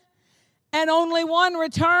 10 and only one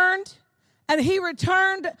returned. And he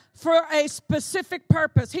returned for a specific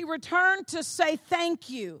purpose. He returned to say thank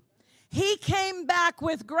you. He came back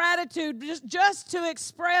with gratitude just to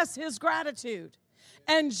express his gratitude.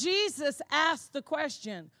 And Jesus asked the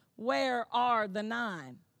question, where are the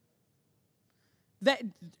 9?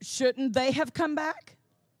 Shouldn't they have come back?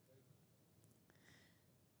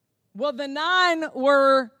 Well, the 9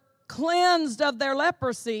 were cleansed of their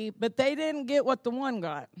leprosy, but they didn't get what the 1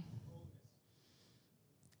 got.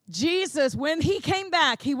 Jesus, when He came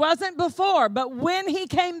back, He wasn't before, but when He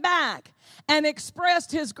came back and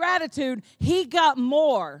expressed His gratitude, He got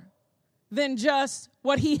more than just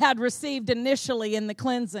what He had received initially in the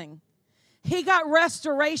cleansing. He got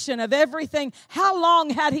restoration of everything. How long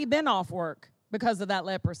had He been off work? Because of that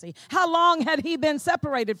leprosy. How long had he been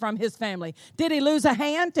separated from his family? Did he lose a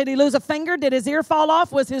hand? Did he lose a finger? Did his ear fall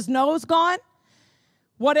off? Was his nose gone?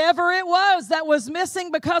 Whatever it was that was missing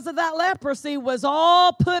because of that leprosy was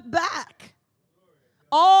all put back.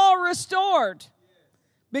 All restored.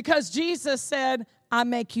 Because Jesus said, I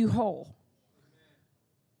make you whole.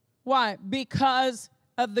 Why? Because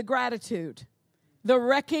of the gratitude. The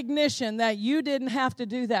recognition that you didn't have to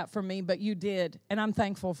do that for me, but you did. And I'm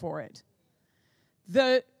thankful for it.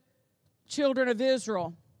 The children of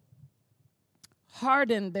Israel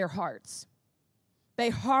hardened their hearts. They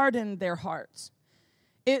hardened their hearts.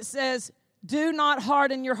 It says, do not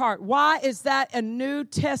harden your heart. Why is that a New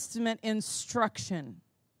Testament instruction?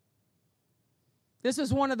 This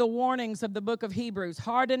is one of the warnings of the book of Hebrews.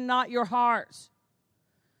 Harden not your hearts.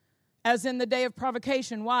 as in the day of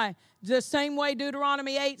provocation. Why? The same way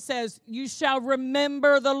Deuteronomy 8 says, you shall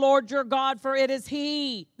remember the Lord your God, for it is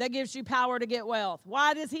He that gives you power to get wealth.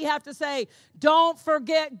 Why does He have to say, don't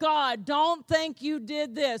forget God? Don't think you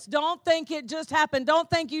did this. Don't think it just happened. Don't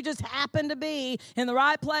think you just happened to be in the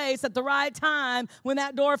right place at the right time when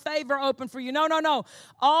that door of favor opened for you. No, no, no.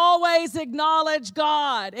 Always acknowledge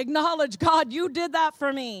God. Acknowledge God, you did that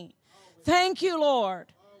for me. Thank you,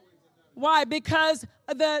 Lord. Why? Because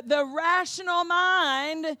the rational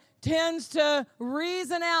mind tends to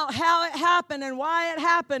reason out how it happened and why it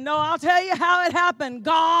happened. No, I'll tell you how it happened.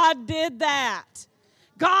 God did that.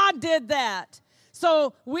 God did that.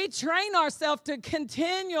 So we train ourselves to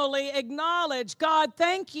continually acknowledge, God,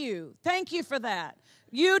 thank you. Thank you for that.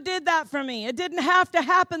 You did that for me. It didn't have to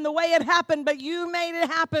happen the way it happened, but you made it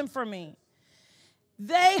happen for me.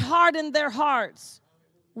 They hardened their hearts.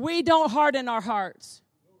 We don't harden our hearts.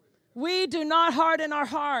 We do not harden our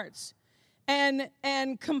hearts and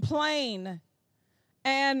complain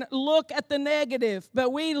and look at the negative,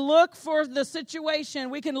 but we look for the situation.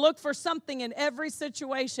 We can look for something in every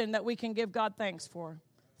situation that we can give God thanks for.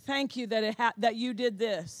 Thank you that you did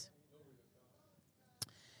this.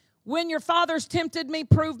 When your fathers tempted me,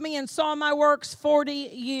 proved me, and saw my works 40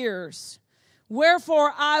 years.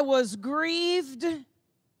 Wherefore I was grieved.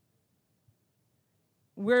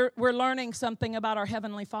 We're learning something about our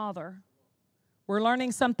Heavenly Father. We're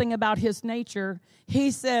learning something about His nature.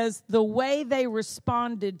 He says, the way they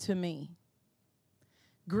responded to me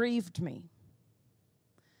grieved me.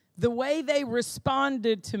 The way they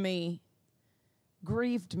responded to me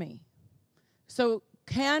grieved me. So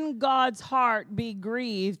can God's heart be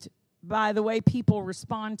grieved by the way people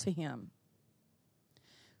respond to Him?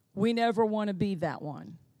 We never want to be that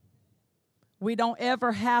one. We don't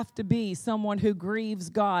ever have to be someone who grieves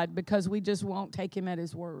God because we just won't take Him at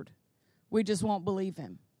His word. We just won't believe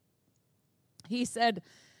Him. He said,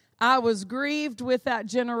 I was grieved with that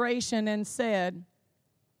generation and said,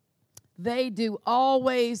 they do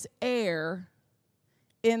always err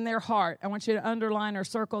in their heart. I want you to underline or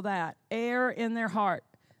circle that. Err in their heart.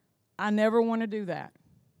 I never want to do that.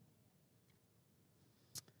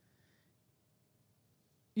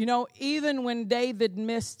 You know, even when David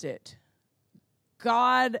missed it,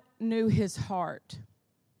 God knew his heart.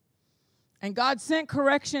 And God sent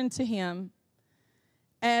correction to him,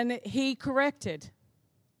 and He corrected.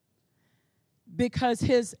 Because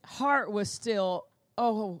his heart was still,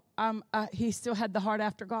 he still had the heart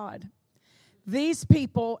after God. These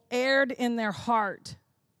people erred in their heart.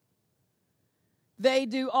 They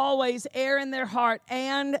do always err in their heart,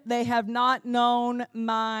 and they have not known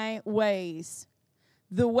my ways.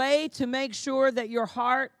 The way to make sure that your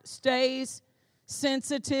heart stays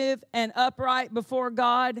sensitive and upright before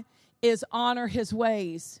God is honor His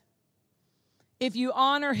ways. If you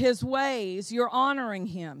honor His ways, you're honoring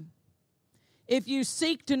Him. If you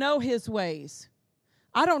seek to know His ways,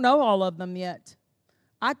 I don't know all of them yet.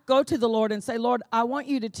 I go to the Lord and say, Lord, I want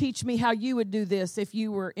you to teach me how you would do this if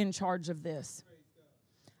you were in charge of this.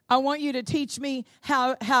 I want you to teach me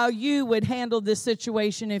how you would handle this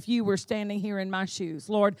situation if you were standing here in my shoes.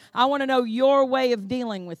 Lord, I want to know your way of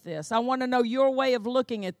dealing with this. I want to know your way of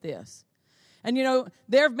looking at this. And, you know,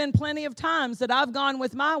 there have been plenty of times that I've gone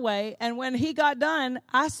with my way, and when He got done,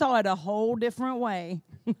 I saw it a whole different way.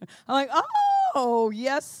 I'm like, oh,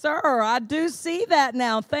 yes, sir, I do see that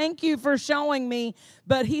now. Thank you for showing me.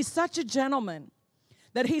 But He's such a gentleman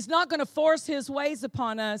that He's not going to force His ways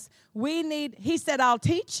upon us. He said, I'll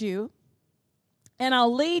teach you and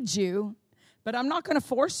I'll lead you, but I'm not going to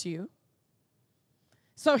force you.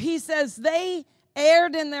 So He says, they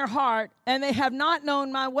erred in their heart, and they have not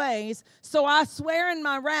known my ways. So I swear in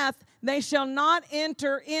my wrath, they shall not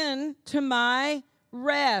enter into my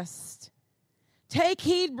rest. Take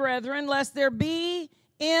heed, brethren, lest there be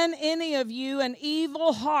in any of you an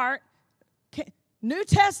evil heart. New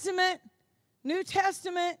Testament.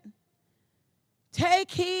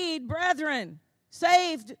 Take heed, brethren,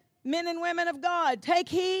 saved men and women of God. Take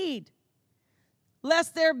heed,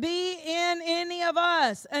 lest there be in any of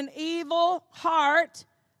us an evil heart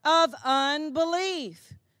of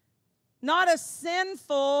unbelief. Not a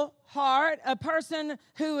sinful heart, a person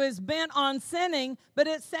who is bent on sinning, but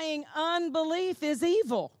it's saying unbelief is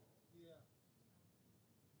evil.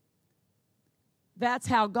 That's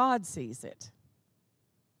how God sees it.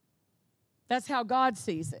 That's how God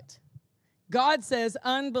sees it. God says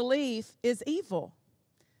unbelief is evil.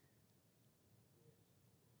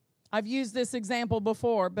 I've used this example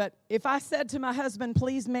before, but if I said to my husband,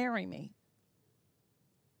 please marry me,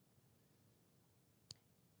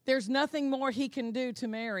 there's nothing more he can do to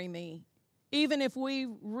marry me Even if we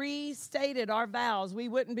restated our vows, we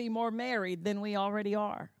wouldn't be more married than we already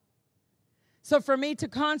are. So for me to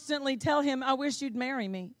constantly tell him, I wish you'd marry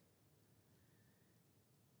me.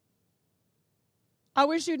 I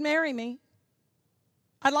wish you'd marry me.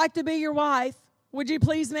 I'd like to be your wife. Would you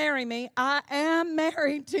please marry me? I am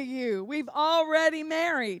married to you. We've already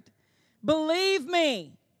married. Believe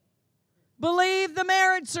me. Believe the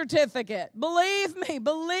marriage certificate. Believe me.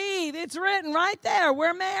 Believe. It's written right there.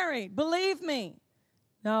 We're married. Believe me.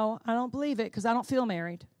 No, I don't believe it because I don't feel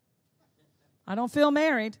married. I don't feel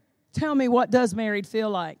married. Tell me, what does married feel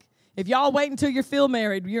like? If y'all wait until you feel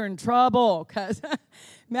married, you're in trouble. Because,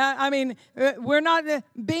 we're not,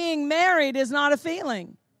 being married is not a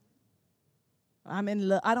feeling. I'm in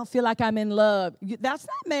love. I don't feel like I'm in love. That's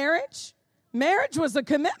not marriage. Marriage was a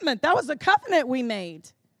commitment. That was a covenant we made.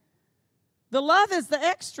 The love is the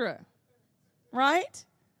extra, right?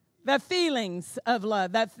 The feelings of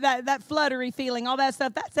love, that fluttery feeling, all that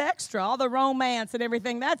stuff, that's extra. All the romance and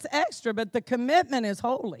everything, that's extra. But the commitment is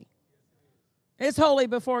holy. It's holy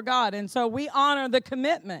before God. And so we honor the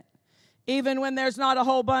commitment, even when there's not a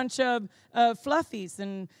whole bunch of fluffies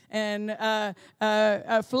and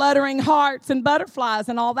fluttering hearts and butterflies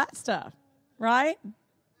and all that stuff, right?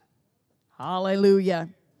 Hallelujah.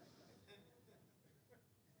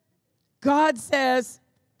 God says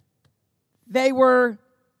they were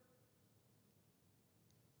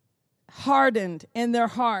hardened in their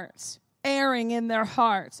hearts, erring in their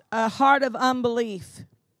hearts, a heart of unbelief.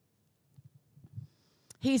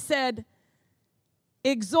 He said,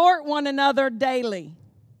 exhort one another daily,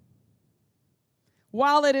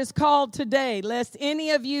 while it is called today, lest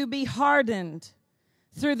any of you be hardened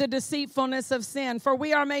through the deceitfulness of sin. For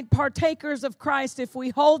we are made partakers of Christ if we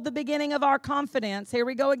hold the beginning of our confidence. Here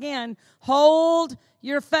we go again. Hold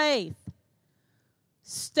your faith.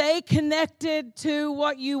 Stay connected to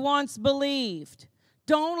what you once believed.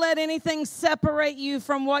 Don't let anything separate you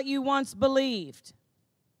from what you once believed.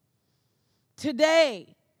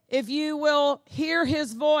 Today, if you will hear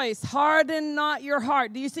his voice, harden not your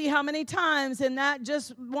heart. Do you see how many times in that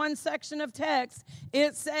just one section of text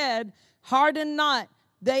it said, harden not?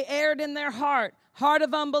 They erred in their heart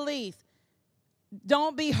of unbelief.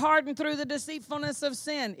 Don't be hardened through the deceitfulness of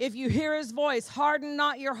sin. If you hear his voice, harden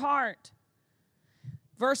not your heart.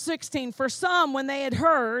 Verse 16, for some, when they had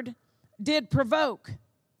heard, did provoke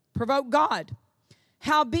God.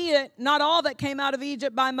 Howbeit, not all that came out of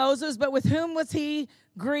Egypt by Moses, but with whom was he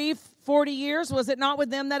grieved 40 years? Was it not with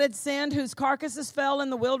them that had sinned, whose carcasses fell in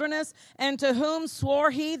the wilderness? And to whom swore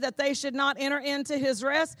he that they should not enter into his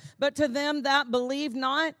rest, but to them that believed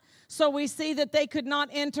not? So we see that they could not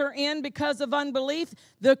enter in because of unbelief.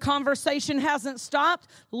 The conversation hasn't stopped.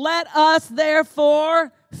 Let us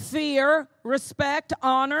therefore fear, respect,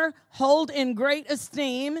 honor, hold in great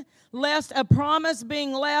esteem, lest a promise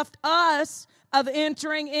being left us of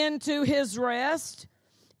entering into his rest,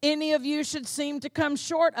 any of you should seem to come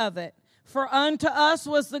short of it. For unto us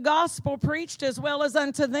was the gospel preached as well as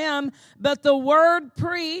unto them, but the word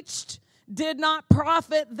preached did not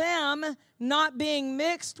profit them, not being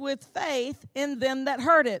mixed with faith in them that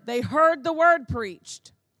heard it. They heard the word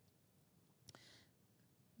preached.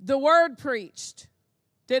 The word preached.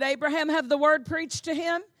 Did Abraham have the word preached to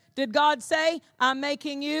him? Did God say, I'm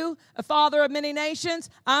making you a father of many nations,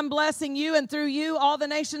 I'm blessing you, and through you all the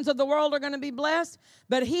nations of the world are going to be blessed?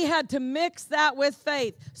 But he had to mix that with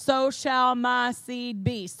faith. So shall my seed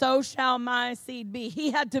be. So shall my seed be.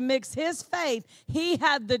 He had to mix his faith. He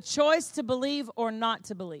had the choice to believe or not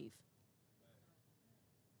to believe.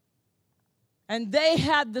 And they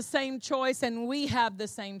had the same choice, and we have the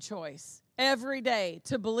same choice every day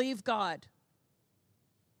to believe God.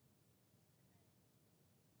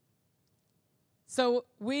 So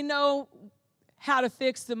we know how to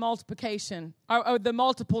fix the multiplication or the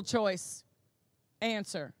multiple choice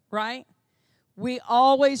answer, right? We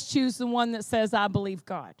always choose the one that says, I believe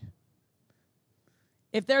God.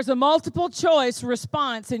 If there's a multiple choice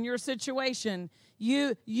response in your situation,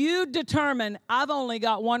 you determine, I've only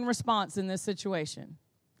got one response in this situation.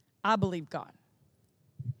 I believe God.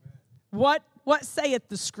 What saith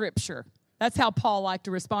the Scripture? That's how Paul liked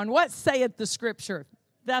to respond. What saith the Scripture?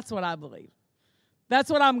 That's what I believe. That's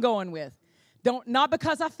what I'm going with. Not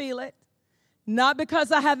because I feel it, not because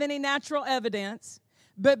I have any natural evidence,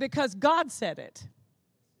 but because God said it.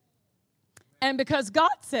 And because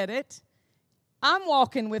God said it, I'm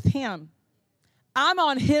walking with him. I'm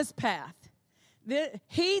on his path.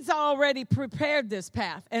 He's already prepared this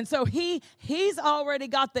path. And so he's already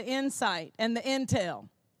got the insight and the intel.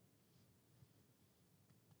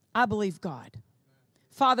 I believe God.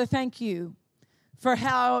 Father, thank you for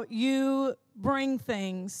how you bring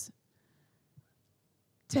things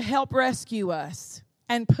to help rescue us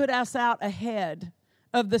and put us out ahead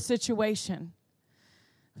of the situation.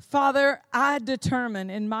 Father, I determine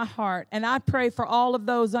in my heart, and I pray for all of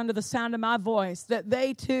those under the sound of my voice, that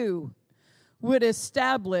they too would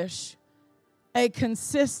establish a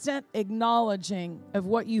consistent acknowledging of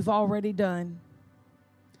what you've already done.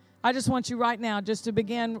 I just want you right now, just to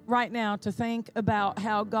begin right now, to think about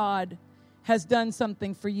how God has done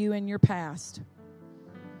something for you in your past.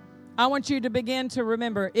 I want you to begin to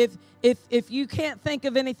remember, if you can't think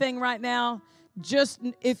of anything right now, just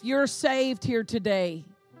if you're saved here today,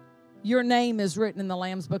 your name is written in the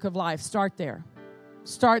Lamb's Book of Life. Start there.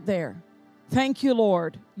 Start there. Thank you,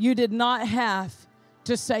 Lord. You did not have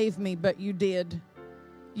to save me, but you did.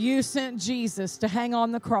 You sent Jesus to hang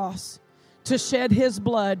on the cross, to shed his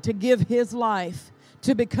blood, to give his life,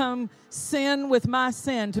 to become sin with my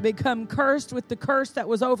sin, to become cursed with the curse that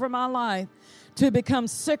was over my life, to become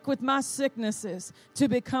sick with my sicknesses, to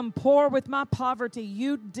become poor with my poverty.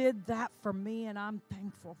 You did that for me, and I'm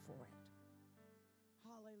thankful for it.